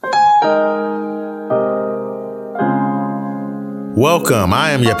Welcome.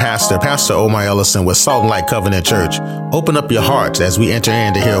 I am your pastor, Pastor Omar Ellison with Salt and Light Covenant Church. Open up your hearts as we enter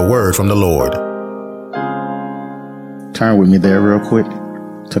in to hear a word from the Lord. Turn with me there real quick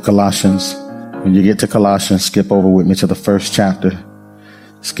to Colossians. When you get to Colossians, skip over with me to the first chapter.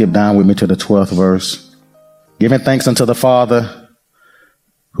 Skip down with me to the 12th verse. Giving thanks unto the Father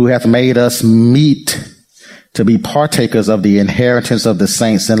who hath made us meet to be partakers of the inheritance of the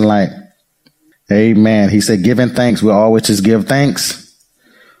saints in light. Amen. He said, giving thanks, we always just give thanks.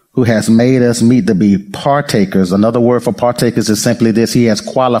 Who has made us meet to be partakers. Another word for partakers is simply this. He has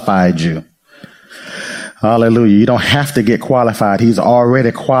qualified you. Hallelujah. You don't have to get qualified. He's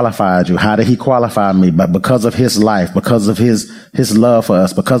already qualified you. How did he qualify me? But because of his life, because of his love for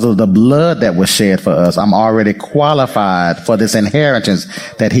us, because of the blood that was shed for us, I'm already qualified for this inheritance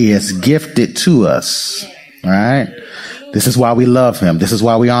that he has gifted to us. All right. This is why we love him. This is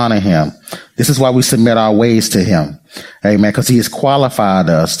why we honor him. This is why we submit our ways to him. Amen. Because he has qualified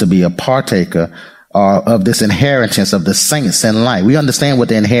us to be a partaker of this inheritance of the saints in light. We understand what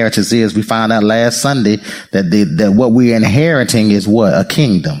the inheritance is. We found out last Sunday that what we're inheriting is what? A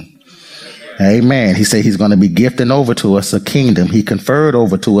kingdom. Amen. He said he's going to be gifting over to us a kingdom. He conferred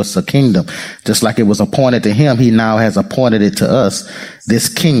over to us a kingdom. Just like it was appointed to him, he now has appointed it to us, this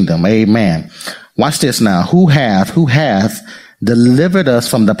kingdom. Amen. Watch this now. Who hath delivered us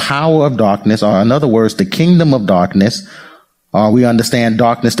from the power of darkness, or in other words, the kingdom of darkness, or we understand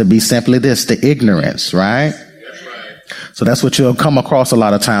darkness to be simply this, the ignorance, right? So that's what you'll come across a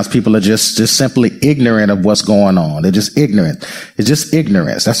lot of times. People are just simply ignorant of what's going on. They're just ignorant. It's just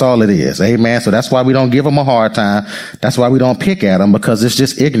ignorance. That's all it is. Amen. So that's why we don't give them a hard time. That's why we don't pick at them, because it's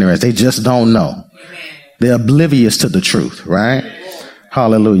just ignorance. They just don't know. They're oblivious to the truth, right?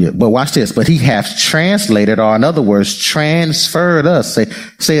 Hallelujah. But watch this. But he hath translated, or in other words, transferred us. Say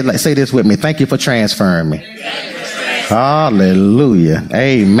this with me. Thank you for transferring me. Hallelujah.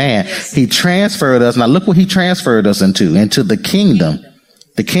 Amen. He transferred us. Now look what he transferred us into the kingdom.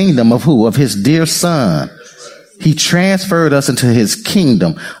 The kingdom of who? Of his dear son. He transferred us into his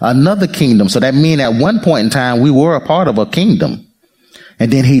kingdom, another kingdom. So that means at one point in time, we were a part of a kingdom.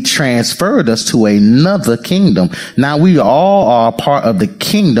 And then he transferred us to another kingdom. Now we all are part of the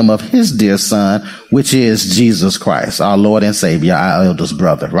kingdom of his dear son, which is Jesus Christ, our Lord and Savior, our eldest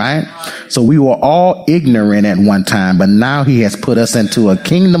brother, right? So we were all ignorant at one time, but now he has put us into a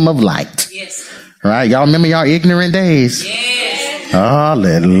kingdom of light. Yes. Right? Y'all remember y'all ignorant days? Yes.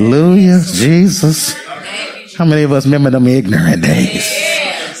 Hallelujah. Jesus. How many of us remember them ignorant days?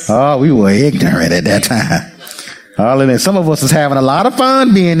 Yes. Oh, we were ignorant at that time. Hallelujah. Some of us is having a lot of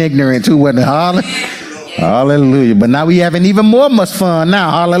fun being ignorant too, wasn't it? Hallelujah. But now we having even much fun now.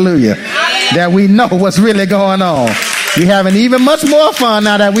 Hallelujah. That we know what's really going on. We having even much more fun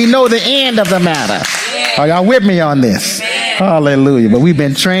now that we know the end of the matter. Are y'all with me on this? Hallelujah. But we've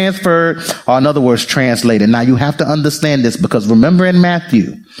been transferred, or in other words, translated. Now you have to understand this, because remember in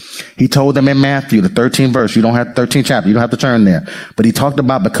Matthew, he told them in Matthew, the 13th verse, you don't have 13th chapter, you don't have to turn there. But he talked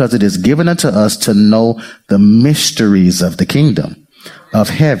about, because it is given unto us to know the mysteries of the kingdom of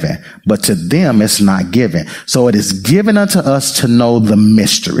heaven, but to them it's not given. So it is given unto us to know the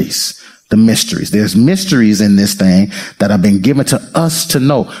mysteries. The mysteries. There's mysteries in this thing that have been given to us to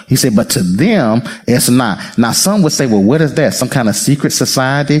know. He said, but to them, it's not. Now, some would say, well, what is that? Some kind of secret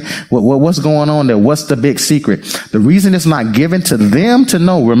society? What's going on there? What's the big secret? The reason it's not given to them to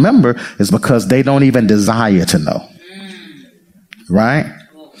know, remember, is because they don't even desire to know. Right?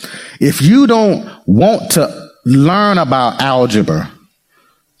 If you don't want to learn about algebra,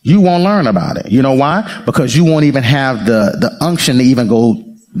 you won't learn about it. You know why? Because you won't even have the unction to even go,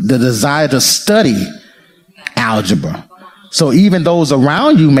 the desire to study algebra. So even those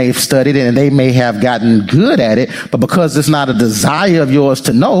around you may have studied it and they may have gotten good at it, but because it's not a desire of yours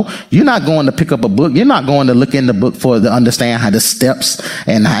to know, you're not going to pick up a book. You're not going to look in the book to understand how the steps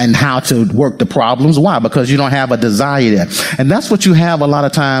and how to work the problems. Why? Because you don't have a desire there. And that's what you have a lot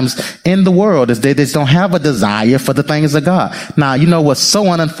of times in the world, is they just don't have a desire for the things of God. Now, you know what's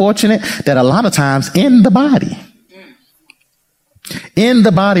so unfortunate? That a lot of times in the body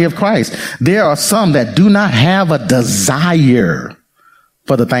of Christ, there are some that do not have a desire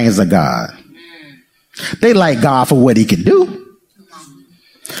for the things of God. They like God for what he can do.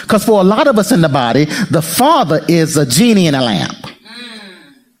 Because for a lot of us in the body, the Father is a genie in a lamp.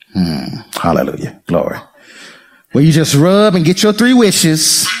 Hallelujah. Glory. Where you just rub and get your 3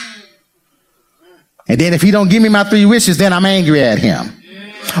 wishes. And then if he don't give me my 3 wishes, then I'm angry at him.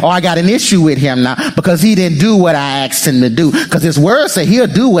 Or I got an issue with him now because he didn't do what I asked him to do. Because his word says he'll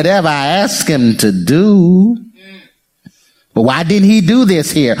do whatever I ask him to do. But why didn't he do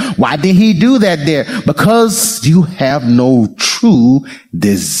this here? Why didn't he do that there? Because you have no true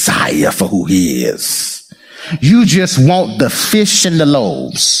desire for who he is. You just want the fish and the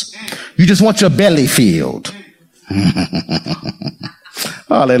loaves. You just want your belly filled.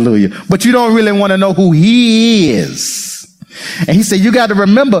 Hallelujah. But you don't really want to know who he is. And he said, you got to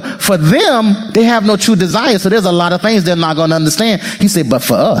remember, for them, they have no true desire. So there's a lot of things they're not going to understand. He said, but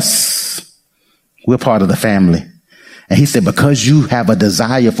for us, we're part of the family. And he said, because you have a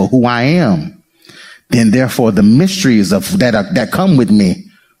desire for who I am, then therefore the mysteries of that come with me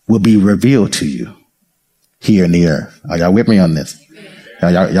will be revealed to you here in the earth. Are y'all with me on this?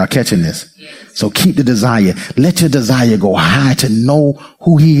 Y'all catching this? So keep the desire. Let your desire go high to know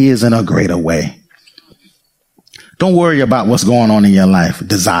who he is in a greater way. Don't worry about what's going on in your life.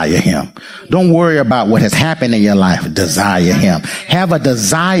 Desire him. Don't worry about what has happened in your life. Desire him. Have a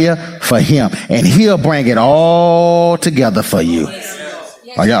desire for him, and he'll bring it all together for you.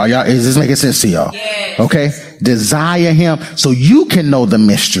 Y'all, is this making sense to y'all? Okay? Desire him so you can know the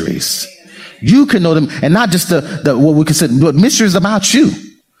mysteries. You can know them, and not just the what we consider, but mysteries about you.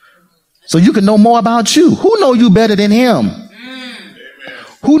 So you can know more about you. Who know you better than him?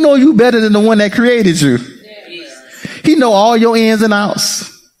 Who know you better than the one that created you? He know all your ins and outs.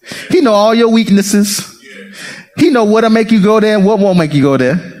 He know all your weaknesses. He know what'll make you go there and what won't make you go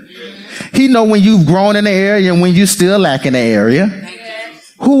there. He know when you've grown in the area and when you still lack in the area.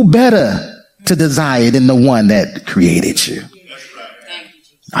 Who better to desire than the one that created you?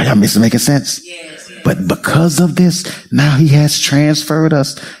 Are y'all making sense? But because of this, now he has transferred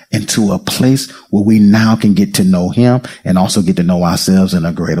us into a place where we now can get to know him and also get to know ourselves in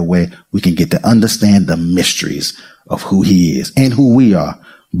a greater way. We can get to understand the mysteries of who he is and who we are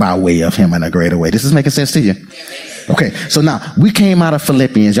by way of him in a greater way. This is making sense to you? Okay, so now we came out of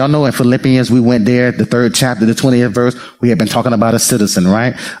Philippians. Y'all know in Philippians, we went there, the 3rd chapter, the 20th verse. We have been talking about a citizen,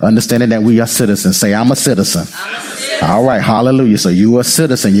 right? Understanding that we are citizens. Say, I'm a citizen. All right, hallelujah. So you are a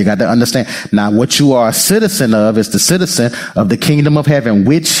citizen. You got to understand. Now, what you are a citizen of is the citizen of the kingdom of heaven,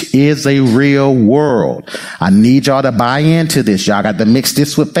 which is a real world. I need y'all to buy into this. Y'all got to mix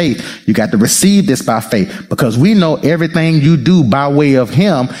this with faith. You got to receive this by faith, because we know everything you do by way of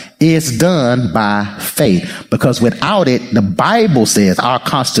him is done by faith. Because without it, the Bible says, our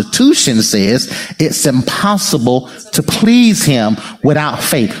Constitution says, it's impossible to please him without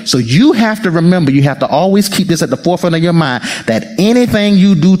faith. So you have to remember, you have to always keep this at the forefront of your mind, that anything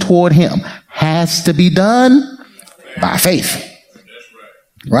you do toward him has to be done by faith.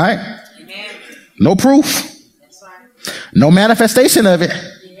 Right? No proof. No manifestation of it.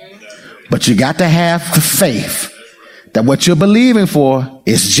 But you got to have faith that what you're believing for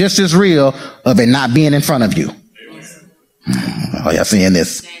is just as real of it not being in front of you. Oh, y'all seeing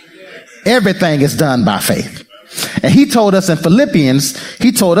this? Everything is done by faith. And he told us in Philippians,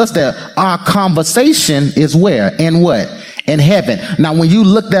 he told us that our conversation is where? In what? In heaven. Now, when you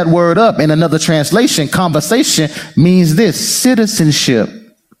look that word up in another translation, conversation means this: citizenship.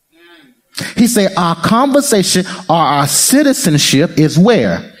 He said our conversation or our citizenship is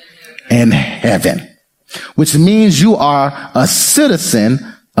where? In heaven. Which means you are a citizen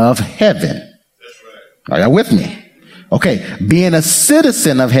of heaven. Are y'all with me? Okay, being a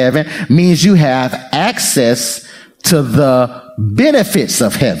citizen of heaven means you have access to the benefits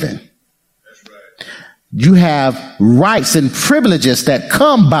of heaven. You have rights and privileges that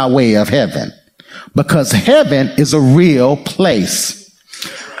come by way of heaven, because heaven is a real place.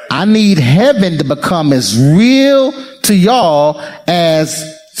 I need heaven to become as real to y'all as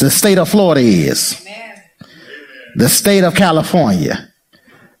the state of Florida is, the state of California,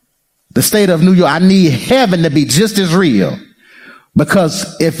 the state of New York. I need heaven to be just as real,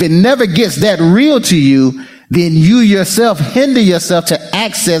 because if it never gets that real to you, then you yourself hinder yourself to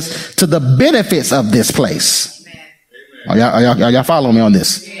access to the benefits of this place. Are y'all following me on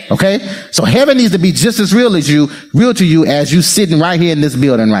this? Okay? So heaven needs to be just as real to you as you sitting right here in this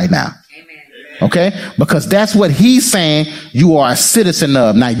building right now. Okay? Because that's what he's saying you are a citizen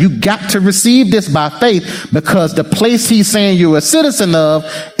of. Now, you got to receive this by faith, because the place he's saying you're a citizen of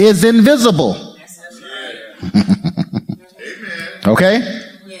is invisible. Okay?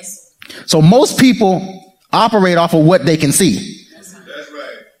 So most people operate off of what they can see.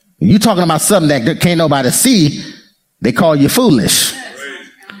 You talking about something that can't nobody see, they call you foolish.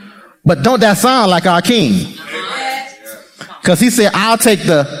 But don't that sound like our king? Because he said, I'll take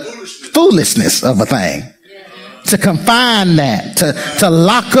the foolishness of a thing to confine that, to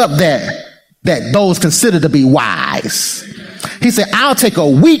lock up that those considered to be wise. He said, I'll take a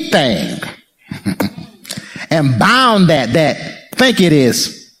weak thing and bound that think it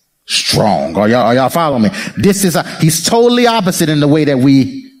is strong. Are y'all following me? He's totally opposite in the way that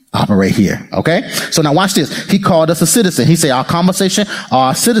we operate here. Okay. So now watch this. He called us a citizen. He said our conversation,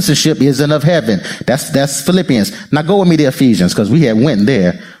 our citizenship isn't of heaven. That's Philippians. Now go with me to Ephesians, because we had went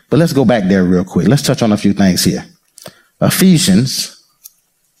there, but let's go back there real quick. Let's touch on a few things here. Ephesians.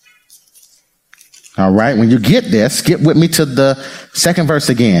 All right. When you get there, skip with me to the second verse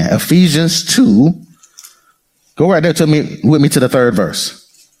again. Ephesians 2. Go right there with me to the third verse.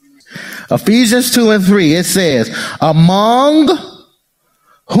 Ephesians 2 and 3. It says, among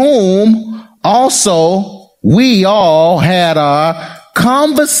whom also we all had our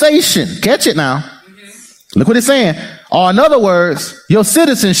conversation. Catch it now. Look what it's saying. Or in other words, your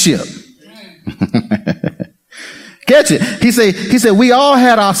citizenship. Catch it. He said, we all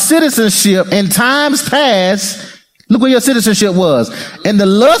had our citizenship in times past. Look what your citizenship was. In the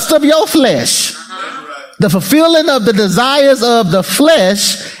lust of your flesh, the fulfilling of the desires of the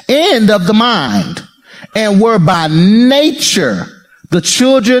flesh and of the mind, and were by nature the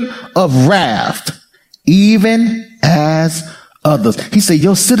children of wrath, even as others. He said,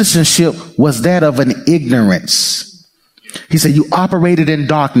 your citizenship was that of an ignorance. He said, you operated in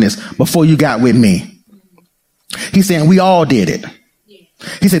darkness before you got with me. He's saying we all did it.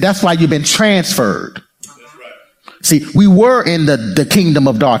 He said, that's why you've been transferred. See, we were in the kingdom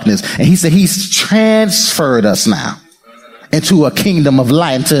of darkness, and he said he's transferred us now into a kingdom of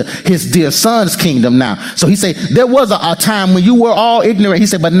light, into his dear son's kingdom now. So he said there was a time when you were all ignorant. He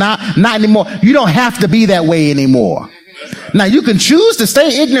said, but not anymore. You don't have to be that way anymore. Now you can choose to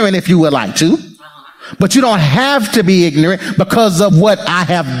stay ignorant if you would like to, but you don't have to be ignorant because of what I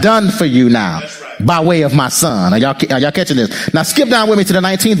have done for you now by way of my son. Are y'all catching this? Now skip down with me to the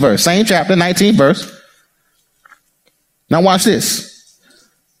 19th verse, same chapter, 19th verse. Now watch this.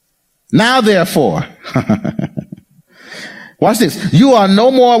 Now therefore, watch this. You are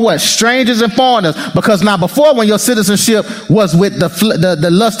no more what? Strangers and foreigners. Because now before, when your citizenship was with the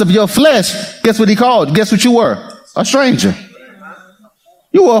lust of your flesh, guess what he called? Guess what you were? A stranger.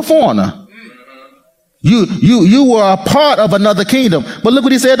 You were a foreigner. You were a part of another kingdom. But look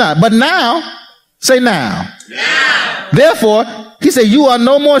what he said now. But now, say now. Now. Therefore, he said, you are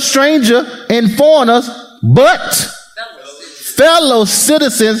no more stranger and foreigners, but fellow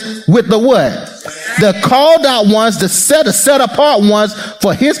citizens with the what? The called out ones, the set apart ones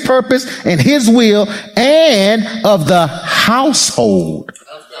for his purpose and his will, and of the household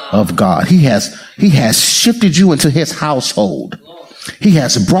of God. He has shifted you into his household. He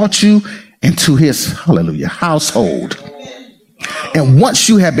has brought you into his, hallelujah, household. And once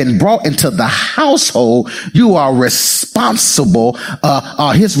you have been brought into the household, you are responsible.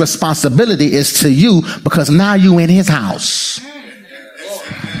 His responsibility is to you, because now you in his house.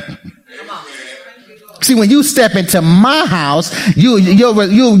 See, when you step into my house,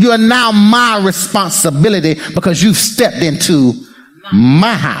 you're now my responsibility, because you've stepped into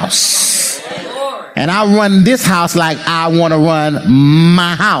my house. And I run this house like I want to run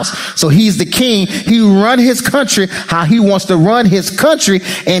my house. So he's the king. He run his country how he wants to run his country.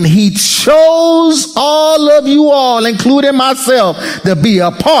 And he chose all of you all, including myself, to be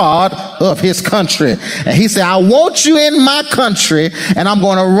a part of his country. And he said, I want you in my country, and I'm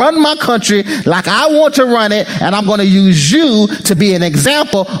going to run my country like I want to run it. And I'm going to use you to be an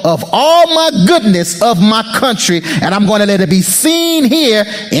example of all my goodness of my country. And I'm going to let it be seen here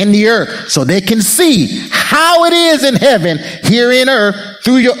in the earth, so they can see how it is in heaven here in earth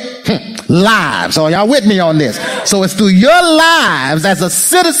through your lives. Are y'all with me on this? So it's through your lives as a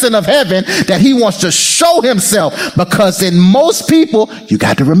citizen of heaven that he wants to show himself, because in most people, you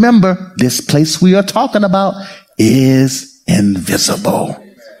got to remember, this place we are talking about is invisible.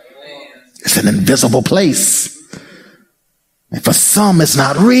 It's an invisible place. And for some, it's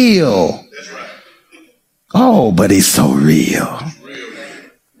not real. Oh, but he's so real.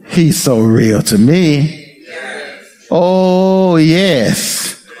 He's so real to me. Oh,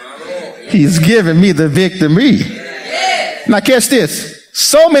 yes. He's giving me the victory. Now catch this.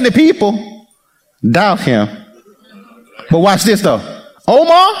 So many people doubt him. But watch this though.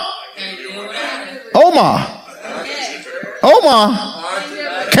 Omar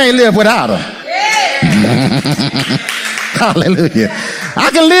can't live without him. Hallelujah. I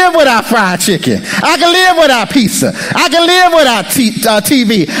can live without fried chicken. I can live without pizza. I can live without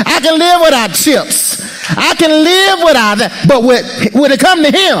TV. I can live without chips. I can live without that. But when it come to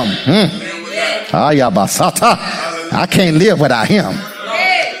him, I can't live without him.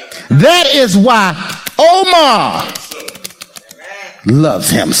 That is why Omar loves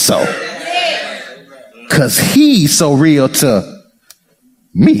him so. Because he's so real to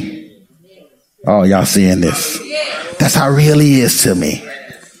me. Oh, y'all seeing this? That's how real he is to me.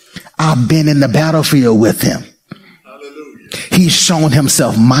 I've been in the battlefield with him. He's shown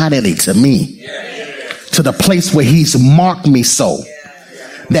himself mightily to me, to the place where he's marked me so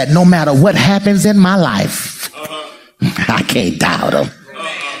that no matter what happens in my life, I can't doubt him.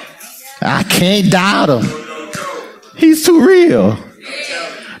 I can't doubt him. He's too real.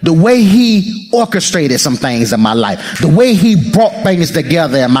 The way he orchestrated some things in my life, the way he brought things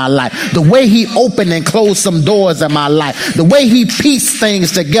together in my life, the way he opened and closed some doors in my life, the way he pieced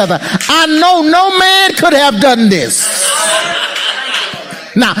things together, I know no man could have done this.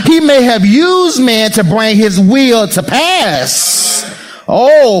 Now, he may have used man to bring his will to pass.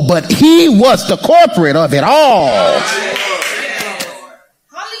 Oh, but he was the corporate of it all.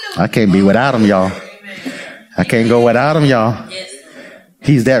 I can't be without him, y'all. I can't go without him, y'all.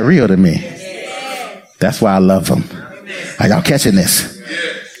 He's that real to me. That's why I love him. Are y'all catching this?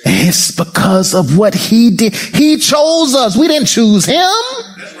 And it's because of what he did. He chose us. We didn't choose him.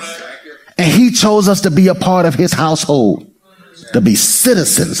 And he chose us to be a part of his household, to be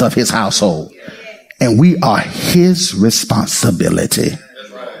citizens of his household. And we are his responsibility.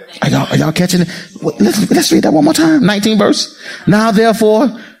 Are y'all catching it? Let's read that one more time. 19th verse. Now therefore,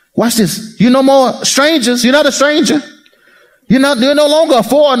 watch this. You're no more strangers. You're not a stranger. You're no longer a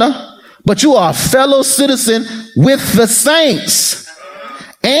foreigner, but you are a fellow citizen with the saints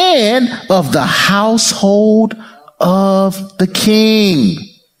and of the household of the king.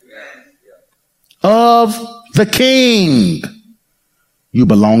 Of the king. You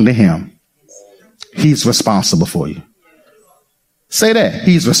belong to him. He's responsible for you. Say that.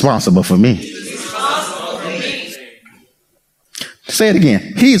 He's responsible for me. Say it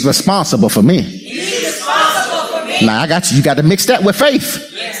again. He's responsible for me. Now I got you. You got to mix that with faith,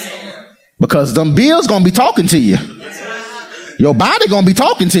 because them bills gonna be talking to you. Your body gonna be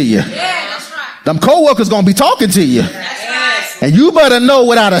talking to you. Them co-workers gonna be talking to you, and you better know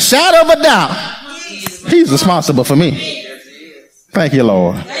without a shadow of a doubt, he's responsible for me. Thank you,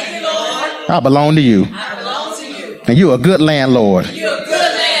 Lord. I belong to you, and you're a good landlord.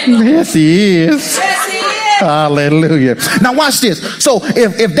 Yes, he is. Hallelujah. Now watch this. So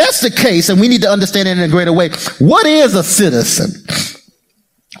if that's the case, and we need to understand it in a greater way, what is a citizen?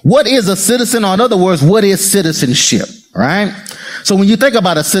 What is a citizen? Or in other words, what is citizenship? Right? So when you think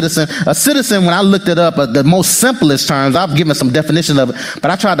about a citizen, when I looked it up, the most simplest terms, I've given some definition of it,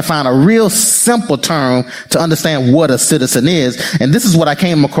 but I tried to find a real simple term to understand what a citizen is. And this is what I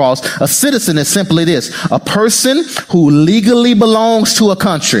came across. A citizen is simply this: a person who legally belongs to a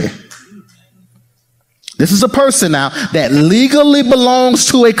country. This is a person now that legally belongs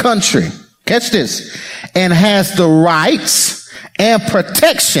to a country. Catch this. And has the rights and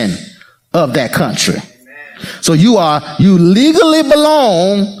protection of that country. So you legally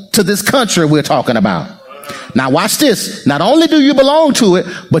belong to this country we're talking about. Now watch this. Not only do you belong to it,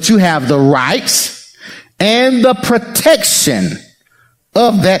 but you have the rights and the protection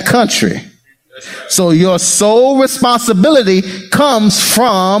of that country. So your sole responsibility comes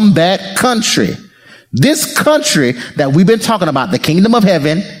from that country. This country that we've been talking about, the kingdom of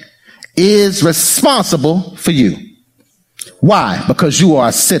heaven, is responsible for you. Why? Because you are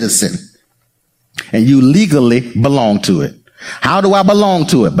a citizen and you legally belong to it. How do I belong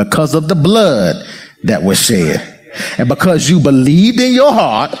to it? Because of the blood that was shed. And because you believed in your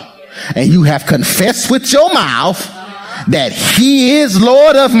heart and you have confessed with your mouth that he is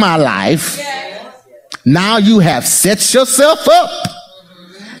Lord of my life, now you have set yourself up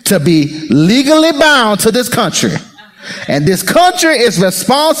to be legally bound to this country. And this country is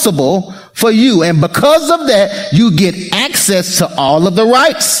responsible for you. And because of that, you get access to all of the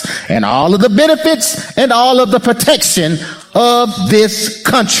rights and all of the benefits and all of the protection of this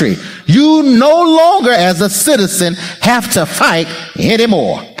country. You no longer, as a citizen, have to fight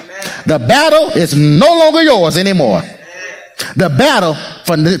anymore. The battle is no longer yours anymore. The battle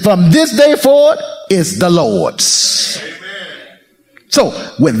from this day forward is the Lord's. So,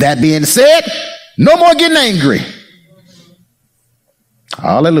 with that being said, no more getting angry.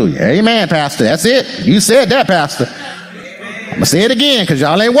 Hallelujah. Amen, Pastor. That's it. You said that, Pastor. I'm going to say it again because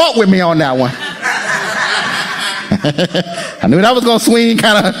y'all ain't walk with me on that one. I knew that was going to swing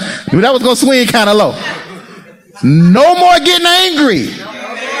kind of low. No more getting angry.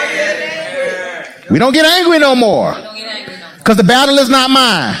 We don't get angry no more. Because the battle is not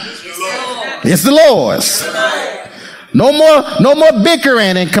mine. It's the Lord's. No more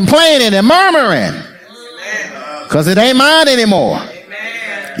bickering and complaining and murmuring. Because it ain't mine anymore.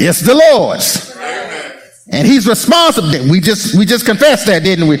 It's the Lord's. And he's responsible. We just confessed that,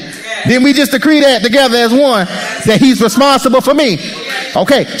 didn't we? Didn't we just decree that together as one? That he's responsible for me.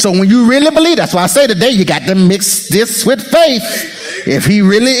 Okay, so when you really believe, that's why I say today you got to mix this with faith. If he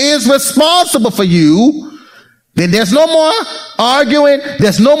really is responsible for you, then there's no more arguing.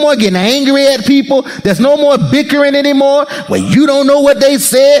 There's no more getting angry at people. There's no more bickering anymore. Well, you don't know what they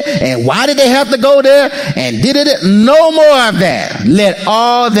said and why did they have to go there and did it. No more of that. Let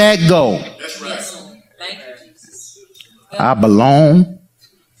all that go. That's right. Thank you, Jesus. I belong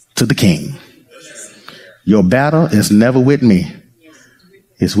to the King. Your battle is never with me.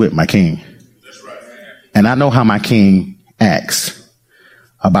 It's with my King. That's right. And I know how my King acts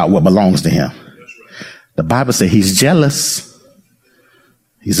about what belongs to him. The Bible says he's jealous.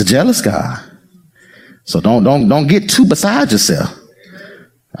 He's a jealous God. So don't get too beside yourself.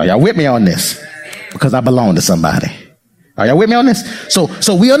 Are y'all with me on this? Because I belong to somebody. Are y'all with me on this?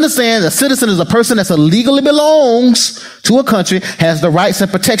 So we understand a citizen is a person that legally belongs to a country, has the rights and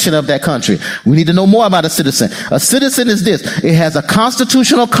protection of that country. We need to know more about a citizen. A citizen is this. It has a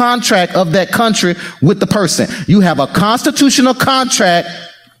constitutional contract of that country with the person. You have a constitutional contract.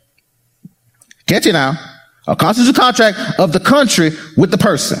 Catch it now. A constitutional contract of the country with the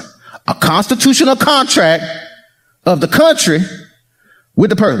person. A constitutional contract of the country with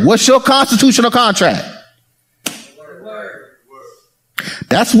the person. What's your constitutional contract? Word.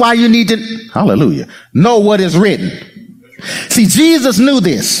 That's why you need to, hallelujah, know what is written. See, Jesus knew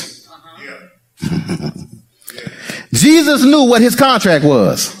this. Jesus knew what his contract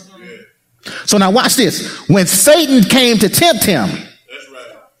was. So now watch this. When Satan came to tempt him,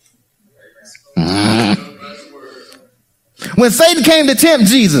 when Satan came to tempt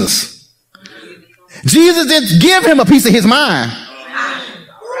Jesus, Jesus didn't give him a piece of his mind.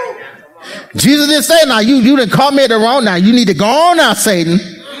 Jesus didn't say, now you didn't call me at the wrong, now you need to go on now, Satan.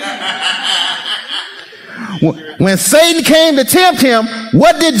 When Satan came to tempt him,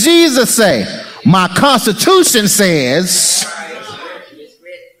 what did Jesus say? My constitution says,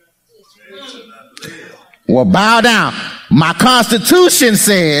 well, bow down. My constitution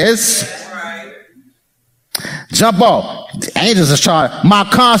says, jump off. The angels are charged. My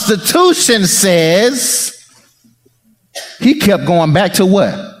constitution says, he kept going back to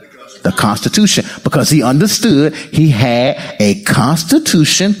what? The Constitution, because he understood he had a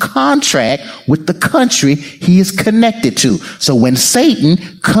constitution contract with the country he is connected to. So when Satan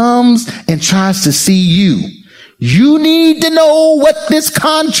comes and tries to see you, you need to know what this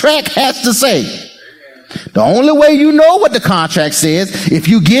contract has to say. The only way you know what the contract says, if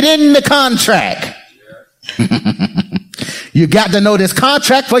you get in the contract. You got to know this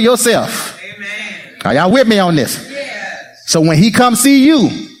contract for yourself. Amen. Are y'all with me on this? Yes. So when he comes see you,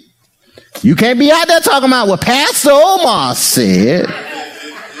 you can't be out there talking about what Pastor Omar said.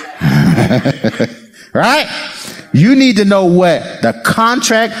 Right? You need to know what the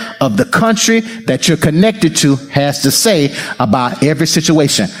contract of the country that you're connected to has to say about every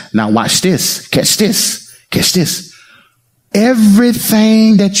situation. Now watch this. Catch this. Catch this.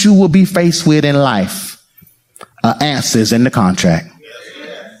 Everything that you will be faced with in life, answers in the contract.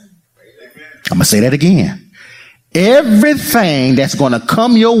 I'm going to say that again. Everything that's going to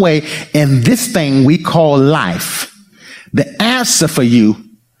come your way in this thing we call life, the answer for you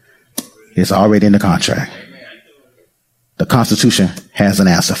is already in the contract. The Constitution has an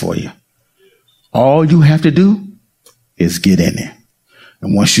answer for you. All you have to do is get in it.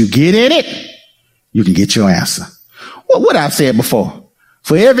 And once you get in it, you can get your answer. Well, what I've said before,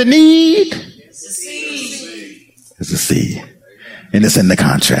 for every need, it's a seed. And it's in the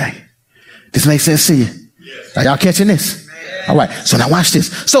contract. This makes sense to you? Are y'all catching this? All right. So now watch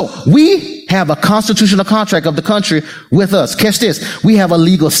this. So we have a constitutional contract of the country with us. Catch this. We have a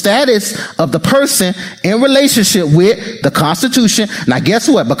legal status of the person in relationship with the Constitution. Now guess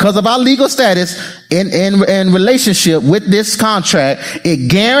what? Because of our legal status in relationship with this contract, it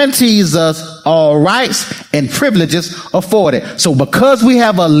guarantees us all rights and privileges afforded. So because we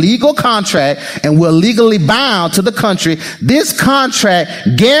have a legal contract and we're legally bound to the country, this contract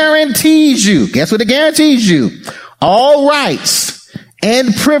guarantees you. Guess what it guarantees you? All rights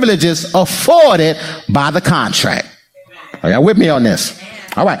and privileges afforded by the contract. Are y'all with me on this?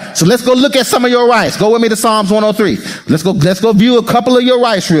 All right. So let's go look at some of your rights. Go with me to Psalms 103. Let's go view a couple of your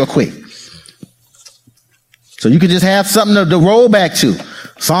rights real quick. So you can just have something to roll back to.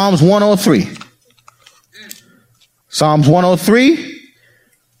 Psalms 103. Psalms 103,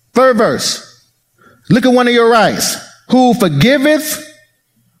 third verse. Look at one of your rights. Who forgiveth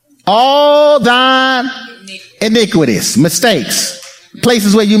all thine iniquities, mistakes,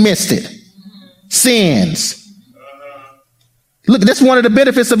 places where you missed it, sins. Look, that's one of the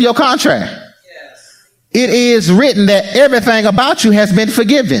benefits of your contract. It is written that everything about you has been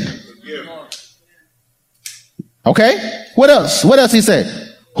forgiven. Okay? What else? What else he said?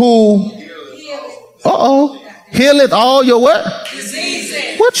 Who? healeth all your what?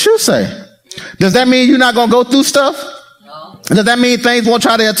 Diseases. What you say? Does that mean you're not going to go through stuff? No. Does that mean things won't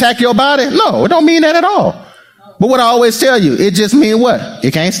try to attack your body? No, it don't mean that at all. But what I always tell you, it just means what?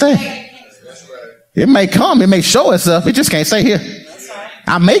 It can't stay. It may come, it may show itself, it just can't stay here.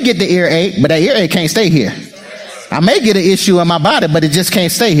 I may get the earache, but that earache can't stay here. I may get an issue in my body, but it just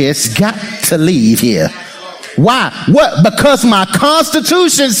can't stay here. It's got to leave here. Why? What? Because my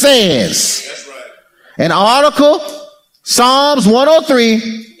Constitution says in Article Psalms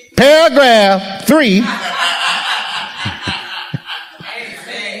 103, paragraph 3,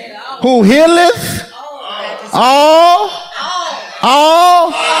 who healeth all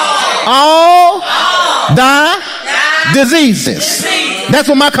thy diseases. That's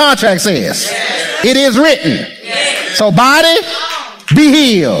what my contract says. It is written. So body, be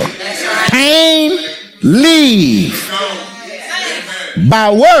healed. Pain, leave.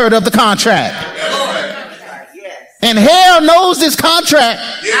 By word of the contract. And hell knows this contract.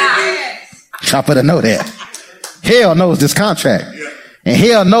 Y'all better know that. Hell knows this contract. And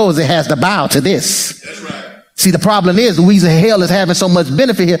hell knows it has to bow to this. See, the problem is the reason hell is having so much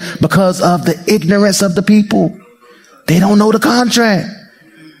benefit here because of the ignorance of the people. They don't know the contract.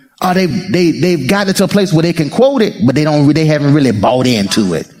 Or they've gotten to a place where they can quote it, but they haven't really bought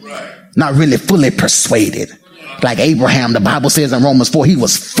into it. Not really fully persuaded. Like Abraham, the Bible says in Romans 4, he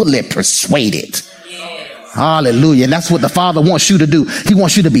was fully persuaded. Hallelujah. And that's what the Father wants you to do. He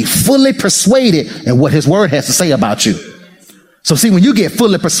wants you to be fully persuaded in what his word has to say about you. So see, when you get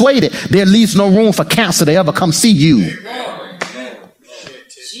fully persuaded, there leaves no room for cancer to ever come see you.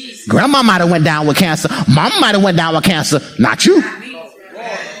 Grandma might have went down with cancer. Mama might have went down with cancer. Not you.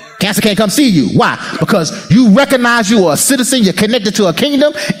 Cancer can't come see you. Why? Because you recognize you are a citizen, you're connected to a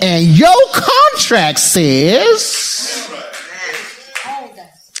kingdom, and your contract says,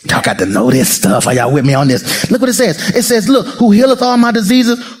 y'all got to know this stuff. Are y'all with me on this? Look what it says. It says, look, who healeth all my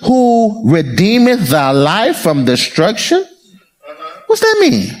diseases, who redeemeth thy life from destruction. What's that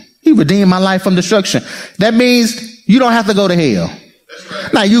mean? He redeemed my life from destruction. That means you don't have to go to hell.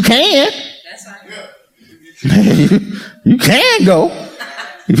 Now you can. You can go.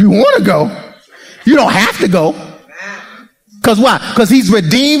 If you want to go, you don't have to go. Because why? Because he's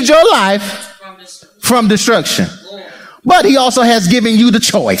redeemed your life from destruction. But he also has given you the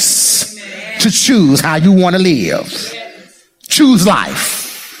choice to choose how you want to live. Choose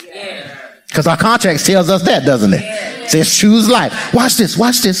life. Because our contract tells us that, doesn't it? It says choose life. Watch this.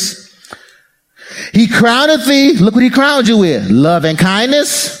 Watch this. He crowned thee. Look what he crowned you with. Love and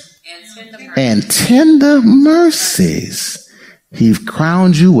kindness and tender mercies. He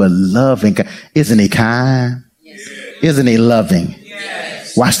crowned you with love and kindness. Isn't he kind? Yes. Isn't he loving?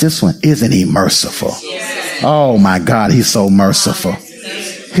 Yes. Watch this one. Isn't he merciful? Yes. Oh my God, he's so merciful.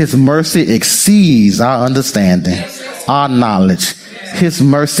 His mercy exceeds our understanding, our knowledge. His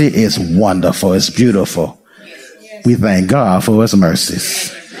mercy is wonderful. It's beautiful. We thank God for his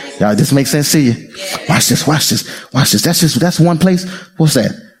mercies. Y'all, this makes sense to you? Watch this, watch this, watch this. That's one place. What's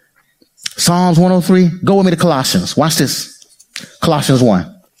that? Psalms 103. Go with me to Colossians. Watch this. Colossians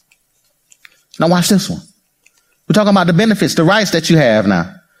 1. Now watch this one. We're talking about the benefits, the rights that you have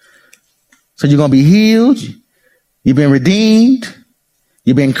now. So you're going to be healed. You've been redeemed.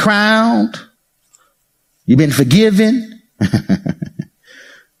 You've been crowned. You've been forgiven.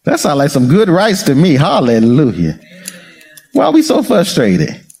 That sounds like some good rights to me. Hallelujah. Why are we so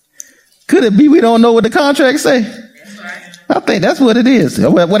frustrated? Could it be we don't know what the contract say? I think that's what it is.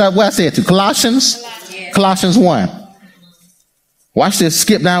 What I said to Colossians 1. Watch this.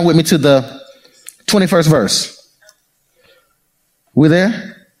 Skip down with me to the 21st verse. We're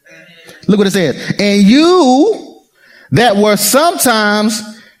there? Look what it says. And you that were sometimes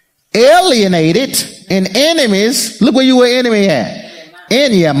alienated and enemies. Look where you were enemy at.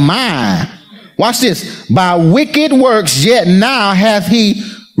 In your mind. Watch this. By wicked works, yet now hath he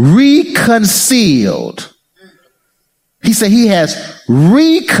reconciled. He said he has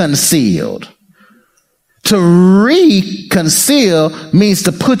reconciled. To reconcile means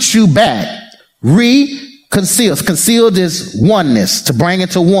to put you back. Reconcile. Concealed is oneness, to bring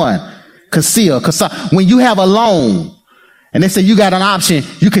it to one. Conceal. When you have a loan and they say you got an option,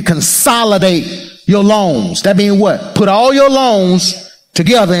 you can consolidate your loans. That means what? Put all your loans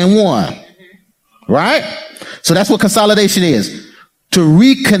together in one. Right? So that's what consolidation is. To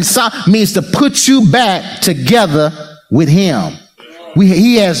reconcile means to put you back together with him.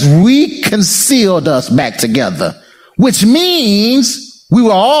 He has reconciled us back together, which means we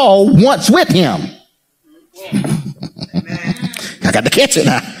were all once with him. I got to catch it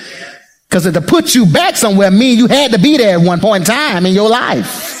now. Because to put you back somewhere means you had to be there at one point in time in your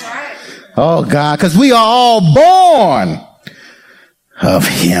life. Oh God, because we are all born of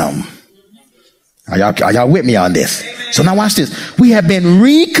him. Are y'all with me on this? So now watch this. We have been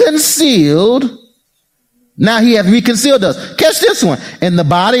reconciled. Now he has reconciled us. Catch this one. In the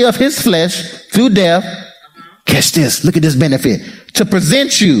body of his flesh through death. Catch this. Look at this benefit. To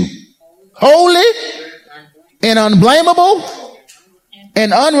present you holy and unblameable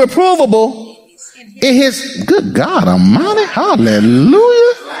and unreprovable in his, good God Almighty.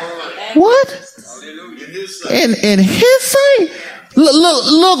 Hallelujah. What? In his sight.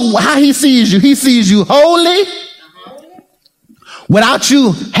 Look how he sees you. He sees you holy without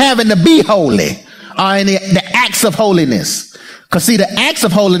you having to be holy or in the acts of holiness. Because see, the acts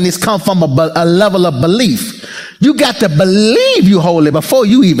of holiness come from a level of belief. You got to believe you holy before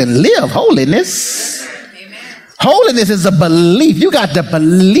you even live holiness. Amen. Holiness is a belief. You got to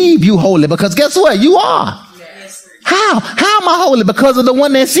believe you holy because guess what? You are. Yes. How? How am I holy? Because of the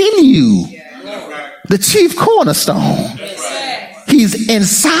one that's in you. Yeah. The chief cornerstone. Yes. He's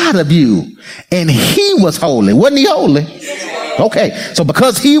inside of you. And he was holy. Wasn't he holy? Yes. Okay. So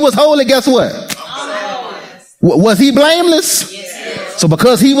because he was holy, guess what? Was he blameless? Yes. So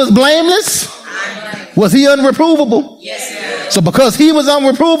because he was blameless, was he unreprovable? Yes. So because he was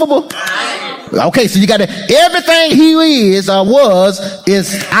unreprovable, okay, so you got to, everything he is or was,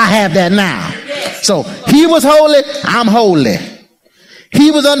 is I have that now. So he was holy, I'm holy. He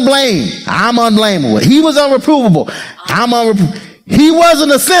was unblamed, I'm unblameable. He was unreprovable, I'm unreprovable. He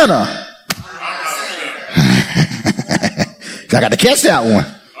wasn't a sinner. I got to catch that one.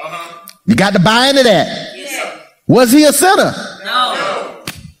 You got to buy into that. Was he a sinner? No.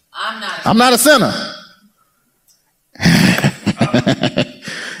 I'm not a sinner.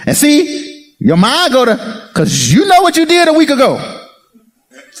 And see, your mind go to, because you know what you did a week ago.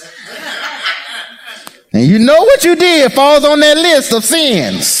 And you know what you did falls on that list of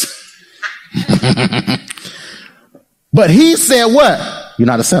sins. But he said what? You're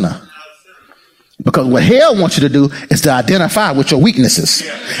not a sinner. Because what hell wants you to do is to identify with your weaknesses.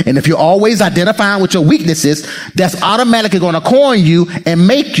 And if you're always identifying with your weaknesses, that's automatically going to corner you and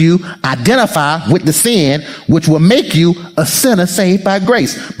make you identify with the sin, which will make you a sinner saved by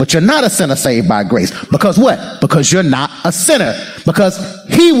grace. But you're not a sinner saved by grace. Because what? Because you're not a sinner. Because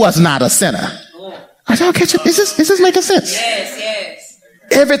he was not a sinner. Are y'all catching? Is this making sense? Yes, yes.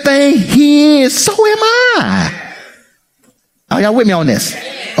 Everything he is, so am I. Are y'all with me on this?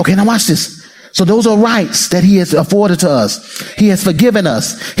 Okay, now watch this. So those are rights that he has afforded to us. He has forgiven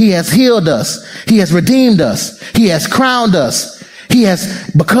us. He has healed us. He has redeemed us. He has crowned us. He has,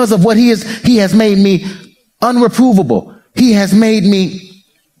 because of what he has made me unreprovable. He has made me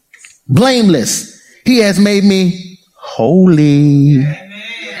blameless. He has made me holy.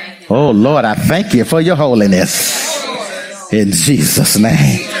 Oh Lord, I thank you for your holiness. In Jesus'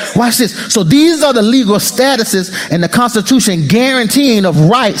 name. Watch this. So these are the legal statuses and the Constitution guaranteeing of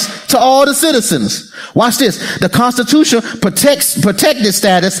rights to all the citizens. Watch this. The Constitution protected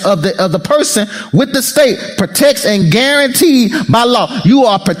status of the person with the state, protects and guaranteed by law. You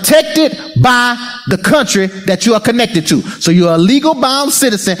are protected by the country that you are connected to. So you're a legal bound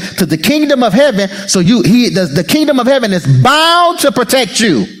citizen to the kingdom of heaven. So the kingdom of heaven is bound to protect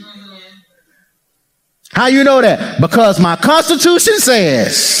you. How you know that? Because my Constitution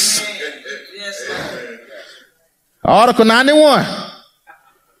says, Article 91,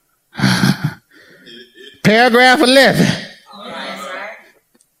 paragraph 11,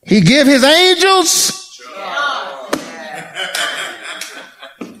 he give his angels.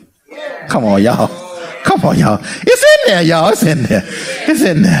 Come on, y'all. Come on, y'all. It's in there, y'all. It's in there. It's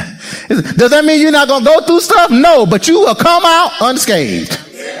in there. Does that mean you're not going to go through stuff? No, but you will come out unscathed.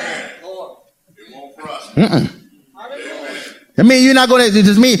 That mean you're not going to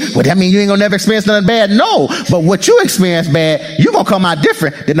just mean, well, that mean you ain't going to never experience nothing bad? No, but what you experience bad, you're going to come out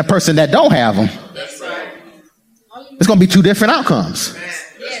different than the person that don't have them. It's going to be two different outcomes.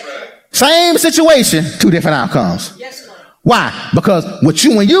 Same situation, two different outcomes. Why? Because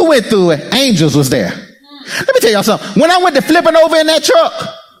when you went through it, angels was there. Let me tell y'all something. When I went to flipping over in that truck,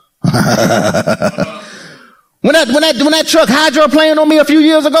 when that truck hydroplaned on me a few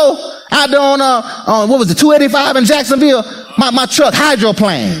years ago, out there on what was it, 285 in Jacksonville, my truck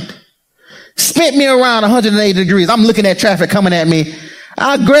hydroplaned. Spent me around 180 degrees. I'm looking at traffic coming at me.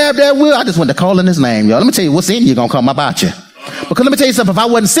 I grabbed that wheel. I just went to calling his name, y'all. Let me tell you what's in you gonna come about you. Because let me tell you something. If I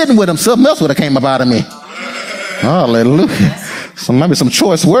wasn't sitting with him, something else would have came up out of me. Hallelujah. So maybe some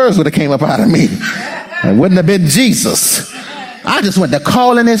choice words would have came up out of me. It wouldn't have been Jesus. I just went to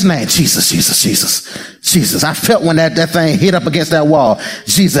calling his name. Jesus, Jesus, Jesus, Jesus. I felt when that thing hit up against that wall.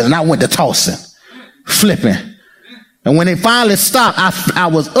 Jesus. And I went to tossing, flipping. And when they finally stopped, I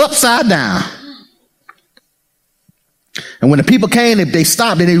was upside down. And when the people came, they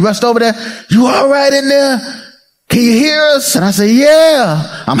stopped and they rushed over there. You all right in there? Can you hear us? And I said,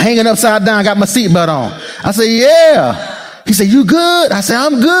 yeah. I'm hanging upside down, got my seatbelt on. I said, yeah. He said, you good? I said,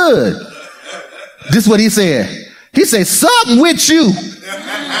 I'm good. This is what he said. He said, something with you. That's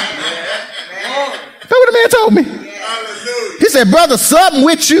what the man told me. He said, brother, something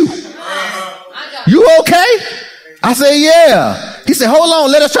with you. You okay? I said, yeah. He said, hold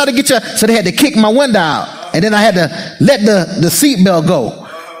on, let us try to get you. So they had to kick my window out. And then I had to let the seatbelt go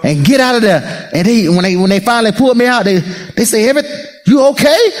and get out of there. And when they finally pulled me out, they say, you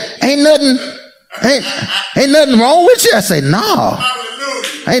okay? Ain't nothing wrong with you? I say, no.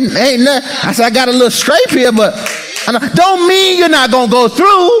 Ain't nothing. I said, I got a little scrape here, but don't mean you're not going to go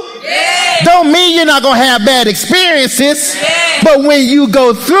through. Yeah. Don't mean you're not going to have bad experiences. Yeah. But when you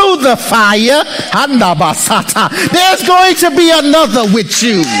go through the fire, there's going to be another with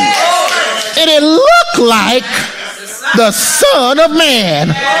you. And it looked like the Son of Man.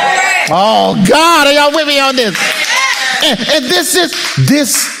 Oh God, are y'all with me on this? And this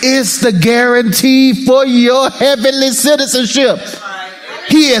is the guarantee for your heavenly citizenship.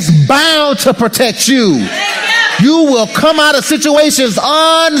 He is bound to protect you. You will come out of situations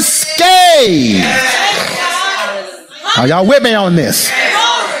unscathed. Are y'all with me on this?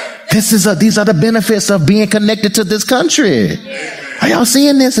 These are the benefits of being connected to this country. Are y'all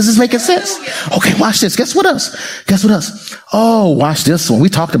seeing this? Is this making sense? Okay, watch this. Guess what else? Oh, watch this one. We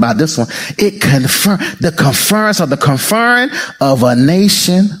talked about this one. It the conferring of a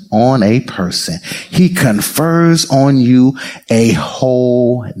nation on a person. He confers on you a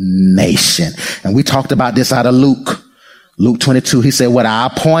whole nation. And we talked about this out of Luke 22. He said, what I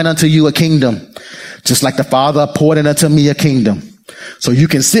appoint unto you a kingdom, just like the Father appointed unto me a kingdom. So you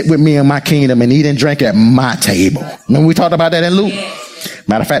can sit with me in my kingdom and eat and drink at my table. Remember we talked about that in Luke?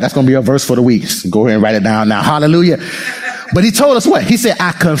 Matter of fact, that's going to be a verse for the week. Go ahead and write it down now. Hallelujah. But he told us what? He said,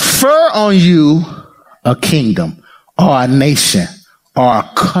 I confer on you a kingdom or a nation or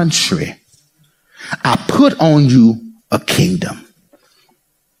a country. I put on you a kingdom.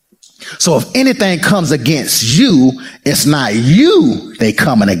 So if anything comes against you, it's not you they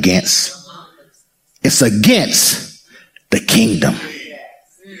coming against. It's against the kingdom.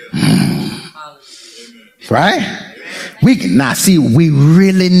 Right? We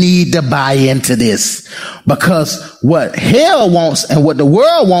really need to buy into this, because what hell wants and what the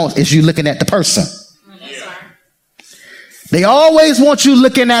world wants is you looking at the person. They always want you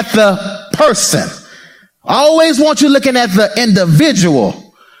looking at the person. Always want you looking at the individual.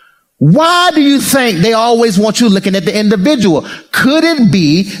 Why do you think they always want you looking at the individual? Could it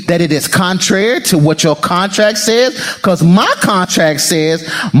be that it is contrary to what your contract says? Because my contract says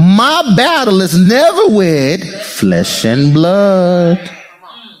my battle is never with flesh and blood.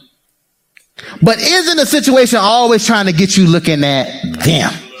 But isn't the situation always trying to get you looking at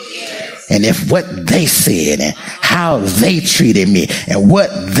them? And if what they said and how they treated me and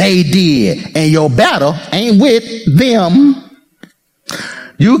what they did, and your battle ain't with them.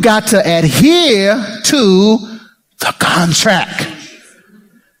 You got to adhere to the contract.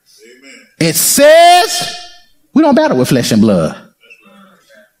 It says we don't battle with flesh and blood.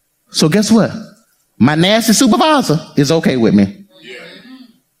 So guess what? My nasty supervisor is okay with me.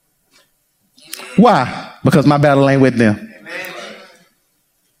 Why? Because my battle ain't with them.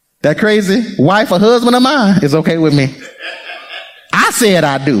 That crazy wife or husband of mine is okay with me. I said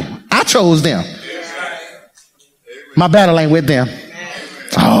I do. I chose them. My battle ain't with them.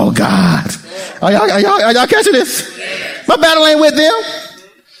 Oh God. Are y'all catching this? My battle ain't with them.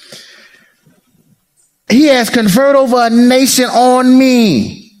 He has conferred over a nation on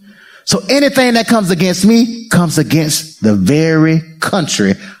me. So anything that comes against me comes against the very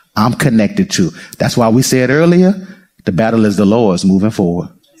country I'm connected to. That's why we said earlier, the battle is the Lord's moving forward.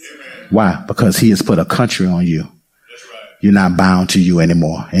 Why? Because he has put a country on you. You're not bound to you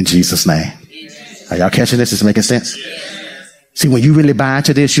anymore, in Jesus' name. Are y'all catching this? Is it making sense? See, when you really buy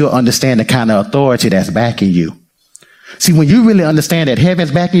into this, you'll understand the kind of authority that's backing you. See, when you really understand that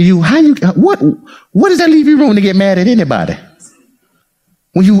heaven's backing you, what does that leave you room to get mad at anybody?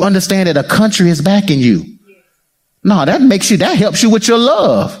 When you understand that a country is backing you. No, that helps you with your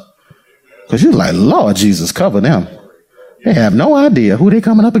love. Because you're like, Lord Jesus, cover them. They have no idea who they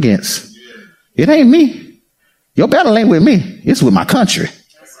coming up against. It ain't me. Your battle ain't with me. It's with my country.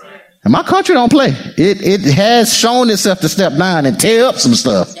 And my country don't play. It has shown itself to step down and tear up some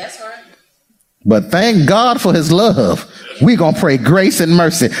stuff. That's right. But thank God for his love. We're going to pray grace and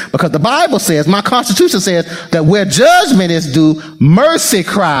mercy. Because the Bible says, my Constitution says, that where judgment is due, mercy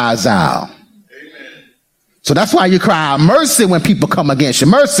cries out. Amen. So that's why you cry out mercy when people come against you.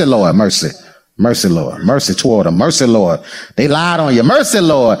 Mercy, Lord, mercy. Mercy, Lord. Mercy toward them. Mercy, Lord. They lied on you. Mercy,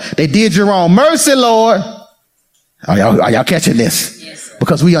 Lord. They did you wrong. Mercy, Lord. Are y'all catching this? Yes.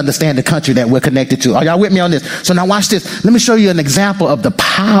 Because we understand the country that we're connected to. Are y'all with me on this? So now watch this. Let me show you an example of the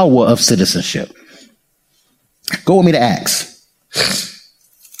power of citizenship. Go with me to Acts.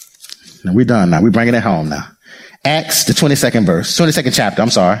 Now we're done now. We're bringing it home now. Acts, the 22nd chapter. I'm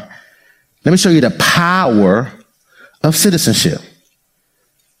sorry. Let me show you the power of citizenship.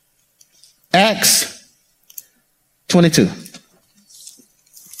 Acts 22.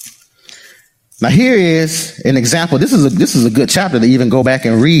 Now here is an example. This is a good chapter to even go back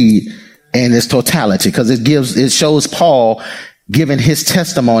and read in its totality, because it shows Paul giving his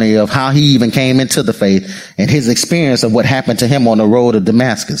testimony of how he even came into the faith and his experience of what happened to him on the road to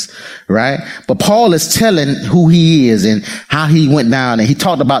Damascus, right? But Paul is telling who he is and how he went down, and he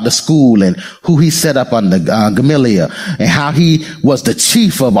talked about the school and who he set up under Gamaliel, and how he was the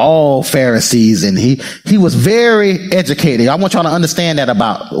chief of all Pharisees, and he was very educated. I want y'all to understand that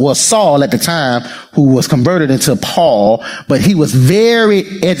about Saul at the time, who was converted into Paul, but he was very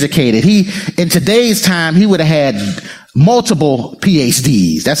educated. In today's time, he would have had multiple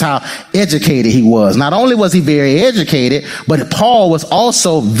PhDs. That's how educated he was. Not only was he very educated, but Paul was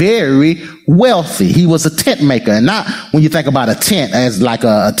also very wealthy. He was a tent maker. And not when you think about a tent as like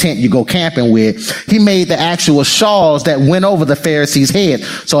a tent you go camping with. He made the actual shawls that went over the Pharisees' head.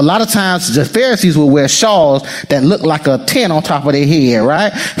 So a lot of times the Pharisees would wear shawls that looked like a tent on top of their head,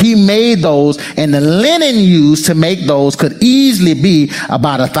 right? He made those, and the linen used to make those could easily be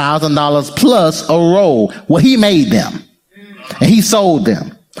about $1,000 plus a roll. Well, he made them. And he sold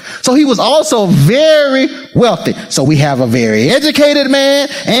them. So he was also very wealthy. So we have a very educated man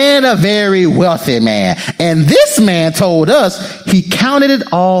and a very wealthy man. And this man told us he counted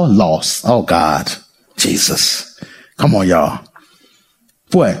it all loss. Oh God, Jesus. Come on, y'all.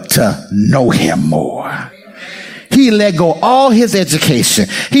 What? To know him more. He let go all his education.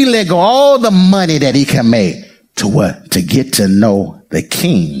 He let go all the money that he can make to what? To get to know the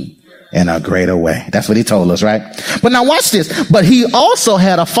King in a greater way. That's what he told us, right? But now watch this. But he also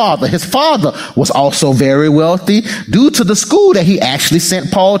had a father. His father was also very wealthy due to the school that he actually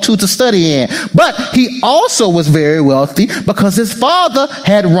sent Paul to study in. But he also was very wealthy because his father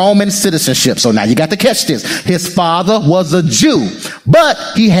had Roman citizenship. So now you got to catch this. His father was a Jew, but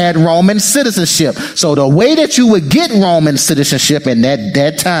he had Roman citizenship. So the way that you would get Roman citizenship in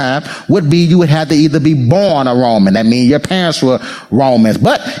that time would be you would have to either be born a Roman. That means your parents were Romans.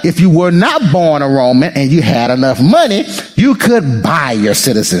 But if you were not born a Roman and you had enough money, you could buy your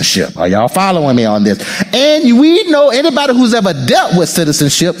citizenship. Are y'all following me on this? And we know anybody who's ever dealt with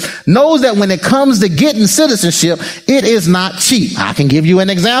citizenship knows that when it comes to getting citizenship, it is not cheap. I can give you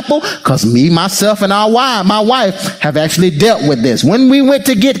an example because me, myself, and my wife have actually dealt with this. When we went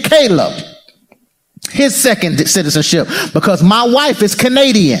to get Caleb his second citizenship, because my wife is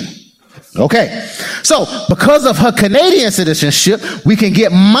Canadian. Okay, so because of her Canadian citizenship, we can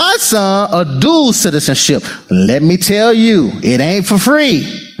get my son a dual citizenship. Let me tell you, it ain't for free.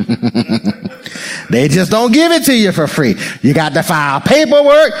 They just don't give it to you for free. You got to file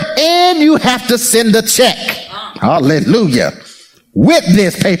paperwork and you have to send a check. Hallelujah. With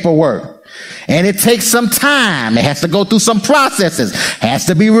this paperwork. And it takes some time. It has to go through some processes. Has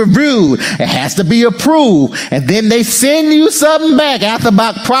to be reviewed. It has to be approved. And then they send you something back after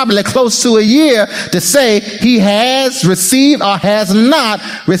about probably close to a year to say he has received or has not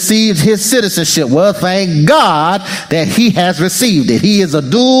received his citizenship. Well, thank God that he has received it. He is a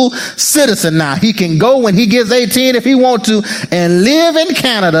dual citizen now. He can go when he gets 18 if he wants to and live in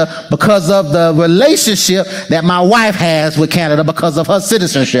Canada because of the relationship that my wife has with Canada because of her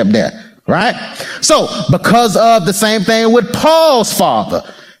citizenship there. Right? So, because of the same thing with Paul's father,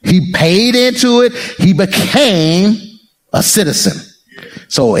 he paid into it. He became a citizen.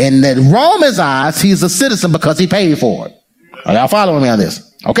 So, in the Romans' eyes, he's a citizen because he paid for it. Are y'all following me on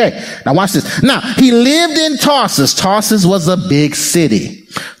this? Okay. Now watch this. Now, he lived in Tarsus. Tarsus was a big city.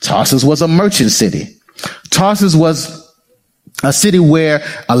 Tarsus was a merchant city. Tarsus was a city where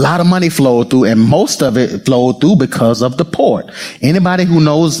a lot of money flowed through, and most of it flowed through because of the port. Anybody who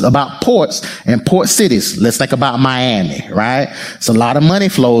knows about ports and port cities, let's think about Miami, right? So a lot of money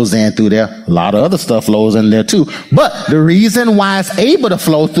flows in through there. A lot of other stuff flows in there too. But the reason why it's able to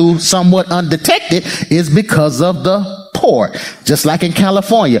flow through somewhat undetected is because of the port. Just like in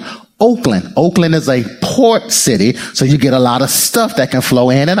California. Oakland is a port city, so you get a lot of stuff that can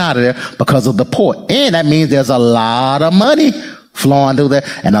flow in and out of there because of the port. And that means there's a lot of money flowing through there.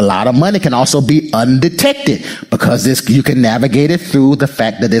 And a lot of money can also be undetected because you can navigate it through the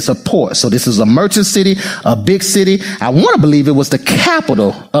fact that it's a port. So this is a merchant city, a big city. I want to believe it was the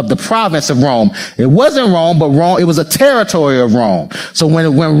capital of the province of Rome. It wasn't Rome, but Rome, it was a territory of Rome. So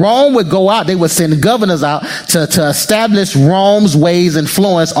when Rome would go out, they would send governors out to establish Rome's ways and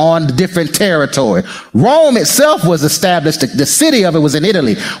influence on the different territory. Rome itself was established, the city of it was in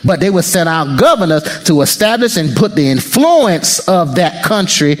Italy, but they would send out governors to establish and put the influence of that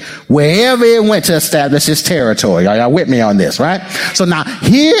country wherever it went to establish its territory. Are y'all with me on this, right? So now